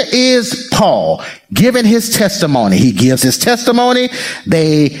here is Paul giving his testimony. He gives his testimony.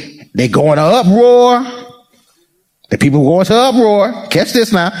 They go into uproar. The people go into uproar. Catch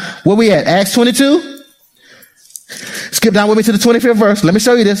this now. Where we at? Acts 22. Skip down with me to the 25th verse. Let me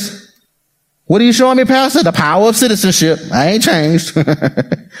show you this. What are you showing me, Pastor? The power of citizenship. I ain't changed.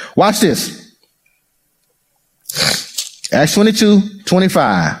 Watch this. Acts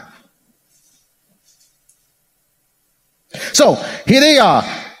 22:25. So here they are.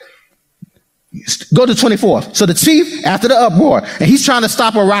 Go to 24. So the chief, after the uproar, and he's trying to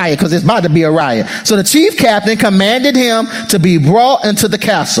stop a riot because it's about to be a riot. So the chief captain commanded him to be brought into the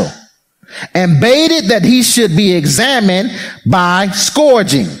castle and bade it that he should be examined by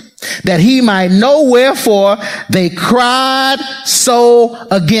scourging, that he might know wherefore they cried so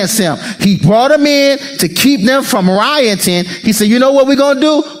against him. He brought them in to keep them from rioting. He said, you know what we're going to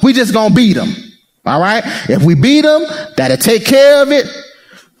do? We just going to beat them. All right. If we beat them, that'll take care of it.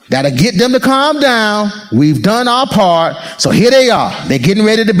 That'll get them to calm down. We've done our part. So here they are. They're getting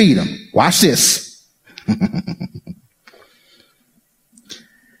ready to beat them. Watch this.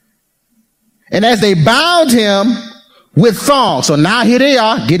 And as they bound him with thongs. So now here they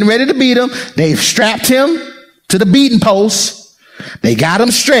are getting ready to beat him. They've strapped him to the beating post. They got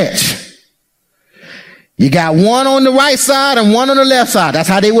him stretched. You got one on the right side and one on the left side. That's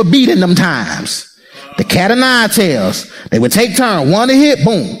how they were beating them times. The cat of nine tails. They would take turn. One to hit,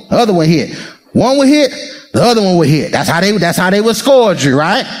 boom. The other one hit. One would hit, the other one would hit. That's how they would scourge you,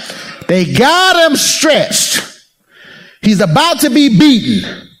 right? They got him stretched. He's about to be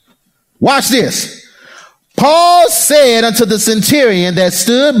beaten. Watch this. Paul said unto the centurion that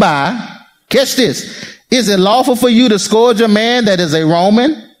stood by, catch this, is it lawful for you to scourge a man that is a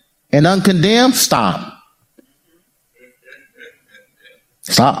Roman and uncondemned? Stop.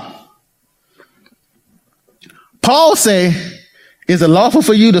 Stop. Paul say, is it lawful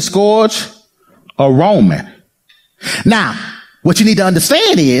for you to scourge a Roman? Now, what you need to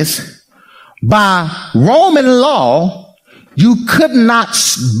understand is, by Roman law, you could not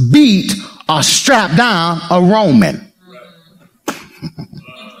beat or strap down a Roman.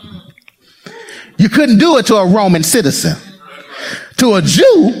 You couldn't do it to a Roman citizen. To a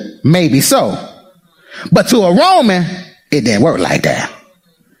Jew, maybe so. But to a Roman, it didn't work like that.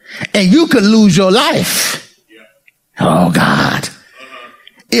 And you could lose your life. Oh, God.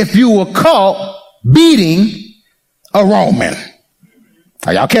 If you were caught beating a Roman.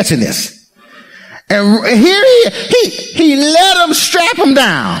 Are y'all catching this? And here he let him strap him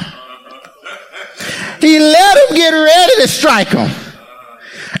down. He let him get ready to strike him.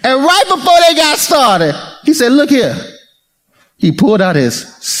 And right before they got started, he said, look here. He pulled out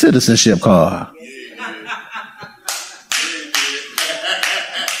his citizenship card.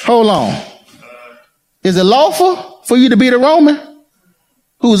 Hold on. Is it lawful for you to beat a Roman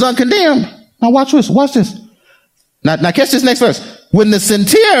who's uncondemned? Now watch this. Watch this. Now catch this next verse. When the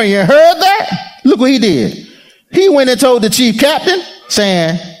centurion heard that, look what he did. He went and told the chief captain,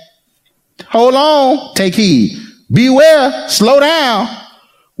 saying, hold on, take heed. Beware, slow down.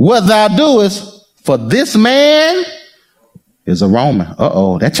 What thou doest, for this man is a Roman.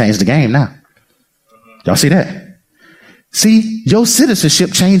 Uh-oh, that changed the game now. Y'all see that? See, your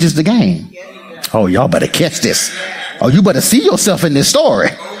citizenship changes the game. Oh, y'all better catch this. Oh, you better see yourself in this story.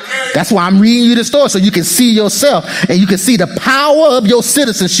 That's why I'm reading you the story, so you can see yourself and you can see the power of your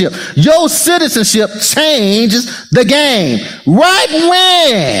citizenship. Your citizenship changes the game. Right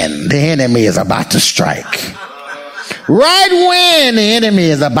when the enemy is about to strike. Right when the enemy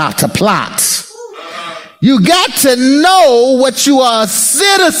is about to plot. You got to know what you are a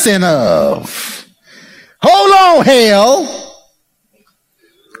citizen of. Hold on, hell.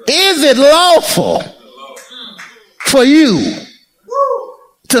 Is it lawful for you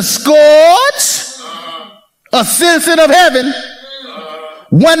to scourge a citizen of heaven,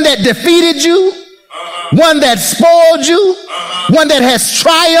 one that defeated you, one that spoiled you, one that has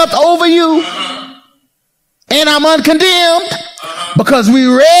triumphed over you, and I'm uncondemned? Because we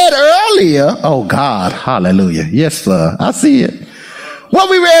read earlier, oh God, hallelujah. Yes, sir, I see it. What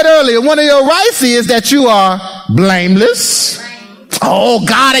we read earlier, one of your rights is that you are blameless, Oh,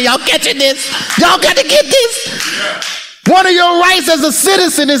 God, are y'all catching this? Y'all got to get this. One of your rights as a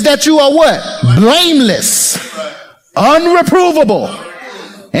citizen is that you are what? Blameless, unreprovable,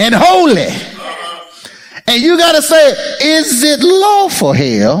 and holy. And you got to say, is it lawful,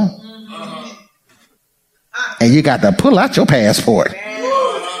 hell? And you got to pull out your passport.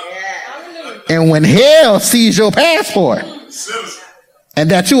 And when hell sees your passport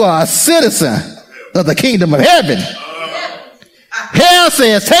and that you are a citizen of the kingdom of heaven, hell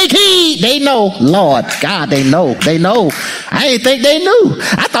says, take heed. They know, Lord God, they know. I didn't think they knew.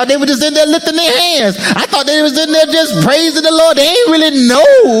 I thought they were just in there lifting their hands. I thought they was in there just praising the Lord. They didn't really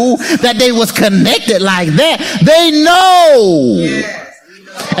know that they was connected like that. They know.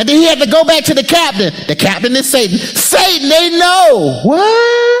 And then he had to go back to the captain. The captain is Satan. Satan, they know.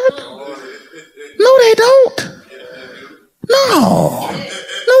 What? No, they don't. No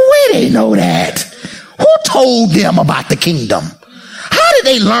way they know that. Who told them about the kingdom? How did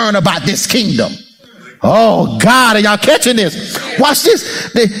they learn about this kingdom? Oh, God, are y'all catching this? Watch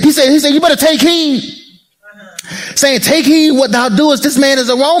this. He said, you better take heed. Saying, take heed what thou doest. This man is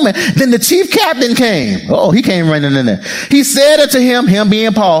a Roman. Then the chief captain came. Oh, he came running in there. He said unto him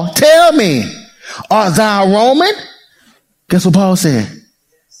being Paul, tell me, art thou a Roman? Guess what Paul said?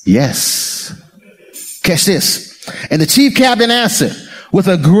 Yes. Catch this. And the chief captain answered, with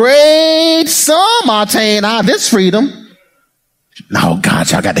a great sum obtain I this freedom. No,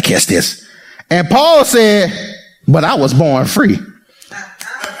 God, y'all got to catch this. And Paul said, but I was born free.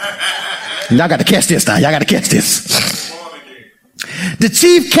 Y'all got to catch this now. Y'all got to catch this. The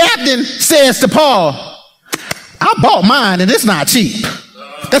chief captain says to Paul, I bought mine and it's not cheap.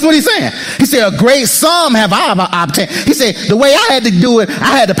 That's what he's saying. He said, a great sum have I obtained. He said, the way I had to do it,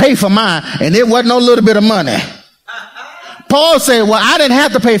 I had to pay for mine and it wasn't no little bit of money. Paul said, well, I didn't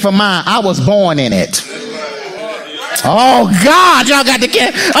have to pay for mine. I was born in it. Oh, God, y'all got to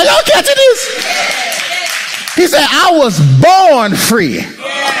catch. Are y'all catching this? He said, I was born free.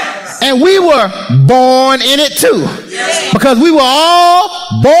 And we were born in it too. Because we were all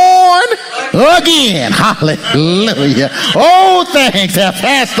born again. Hallelujah. Old things have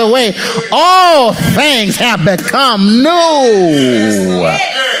passed away. All things have become new.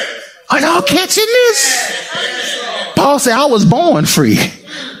 Are y'all catching this? Paul said, I was born free.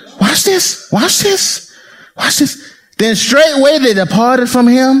 Watch this. Watch this. Watch this. Then straightway they departed from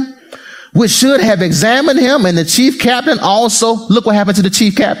him, which should have examined him, and the chief captain also. Look what happened to the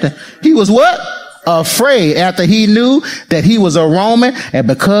chief captain. He was what? Afraid after he knew that he was a Roman, and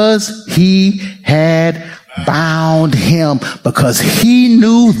because he had bound him, because he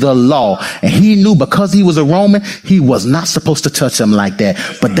knew the law, and he knew because he was a Roman, he was not supposed to touch him like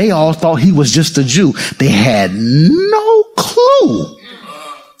that. But they all thought he was just a Jew. They had no clue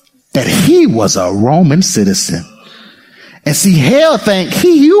that he was a Roman citizen. And see, hell think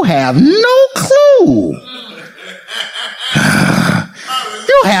you have no clue.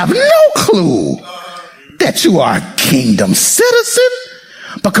 You have no clue that you are a kingdom citizen.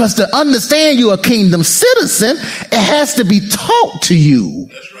 Because to understand you're a kingdom citizen, it has to be taught to you.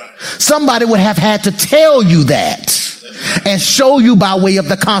 Somebody would have had to tell you that and show you by way of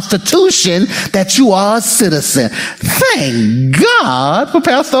the Constitution that you are a citizen. Thank God for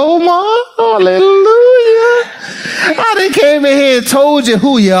Pastor Omar. Hallelujah. I done came in here and told you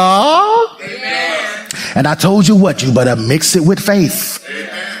who you are. Amen. And I told you what, you better mix it with faith.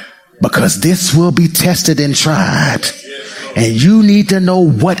 Amen. Because this will be tested and tried. And you need to know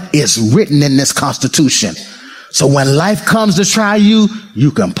what is written in this Constitution. So when life comes to try you,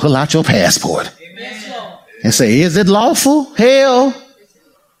 you can pull out your passport. Amen. And say, is it lawful? Hell.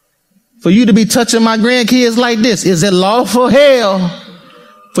 For you to be touching my grandkids like this, is it lawful? Hell.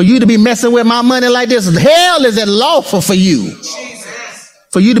 For you to be messing with my money like this, hell, is it lawful for you? Jesus.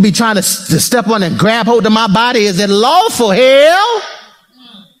 For you to be trying to step on and grab hold of my body, is it lawful? Hell.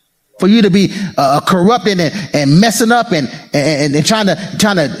 For you to be corrupting and messing up and trying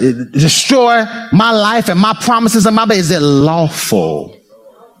to destroy my life and my promises and my body, is it lawful?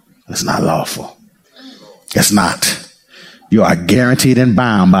 It's not lawful. It's not. You are guaranteed and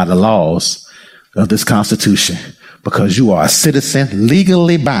bound by the laws of this Constitution because you are a citizen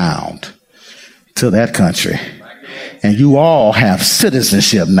legally bound to that country. And you all have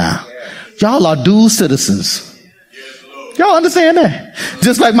citizenship now. Y'all are dual citizens. Y'all understand that?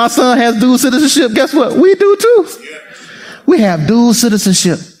 Just like my son has dual citizenship, guess what? We do too. We have dual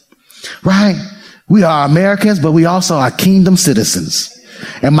citizenship, right? We are Americans, but we also are kingdom citizens.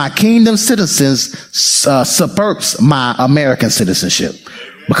 And my kingdom citizens subverts my American citizenship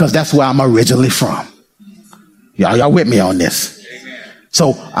because that's where I'm originally from. Y'all with me on this?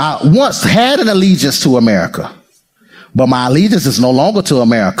 So I once had an allegiance to America, But my allegiance is no longer to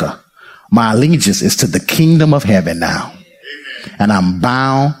America. My allegiance is to the kingdom of heaven now. And I'm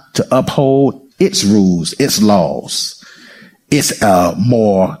bound to uphold its rules, its laws, its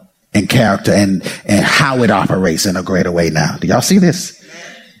more and character and how it operates in a greater way now. Do y'all see this?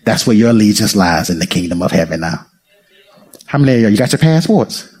 That's where your allegiance lies, in the kingdom of heaven now. How many of you got your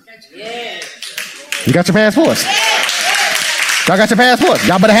passports? You got your passports? Y'all got your passports?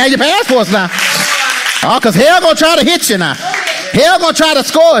 Y'all better have your passports now. Oh, because hell gonna try to hit you now. Hell gonna try to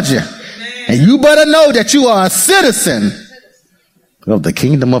scourge you. And you better know that you are a citizen of the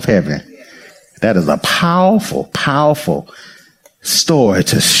kingdom of heaven. That is a powerful, powerful story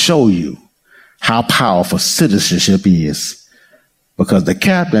to show you how powerful citizenship is. Because the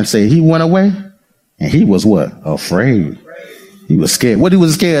captain said he went away and he was what? Afraid. He was scared. What he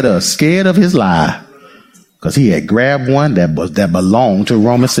was scared of? Scared of his life. Because he had grabbed one that belonged to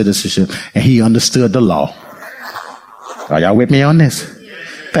Roman citizenship and he understood the law. Are y'all with me on this?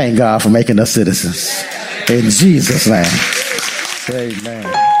 Thank God for making us citizens. In Jesus' name. Amen.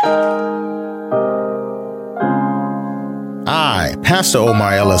 I, Pastor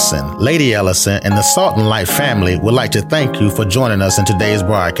Omar Ellison, Lady Ellison, and the Salt and Light family would like to thank you for joining us in today's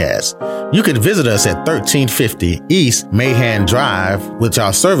broadcast. You can visit us at 1350 East Mahan Drive, which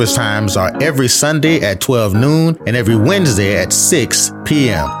our service times are every Sunday at 12 noon and every Wednesday at 6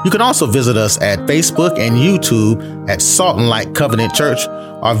 p.m. You can also visit us at Facebook and YouTube at Salt and Light Covenant Church,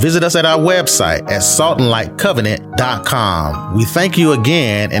 or visit us at our website at saltandlightcovenant.com. We thank you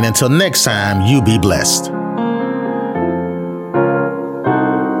again, and until next time, you be blessed.